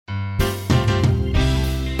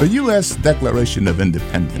The U.S. Declaration of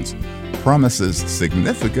Independence promises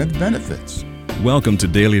significant benefits. Welcome to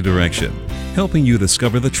Daily Direction, helping you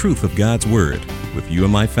discover the truth of God's Word with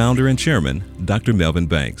UMI founder and chairman, Dr. Melvin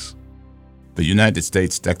Banks. The United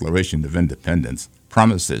States Declaration of Independence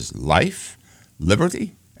promises life,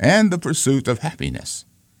 liberty, and the pursuit of happiness.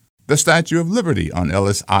 The Statue of Liberty on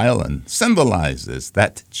Ellis Island symbolizes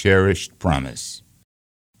that cherished promise.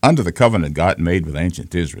 Under the covenant God made with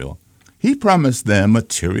ancient Israel, He promised them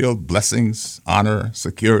material blessings, honor,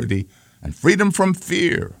 security, and freedom from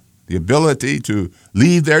fear, the ability to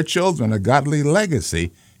leave their children a godly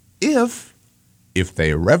legacy if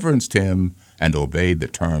they reverenced Him and obeyed the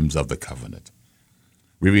terms of the covenant.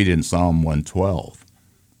 We read in Psalm 112,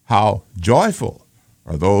 "How joyful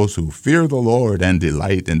are those who fear the Lord and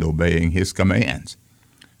delight in obeying His commands.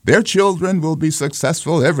 Their children will be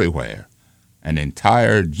successful everywhere. An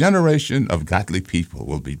entire generation of godly people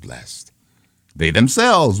will be blessed. They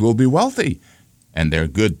themselves will be wealthy, and their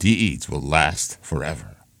good deeds will last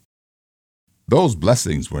forever." Those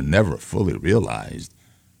blessings were never fully realized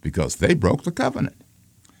because they broke the covenant.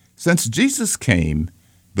 Since Jesus came,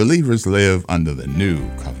 believers live under the new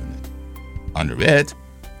covenant. Under it,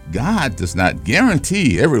 God does not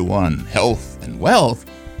guarantee everyone health and wealth,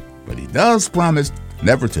 but He does promise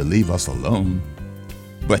never to leave us alone,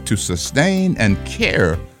 but to sustain and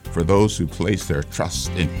care for those who place their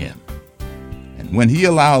trust in Him. And when He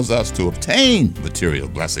allows us to obtain material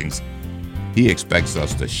blessings, He expects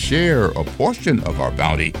us to share a portion of our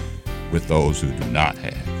bounty with those who do not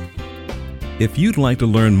have. If you'd like to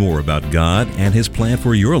learn more about God and His plan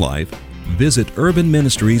for your life, visit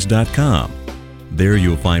urbanministries.com. There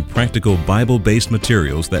you'll find practical Bible-based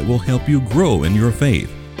materials that will help you grow in your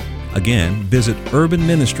faith. Again, visit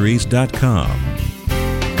urbanministries.com.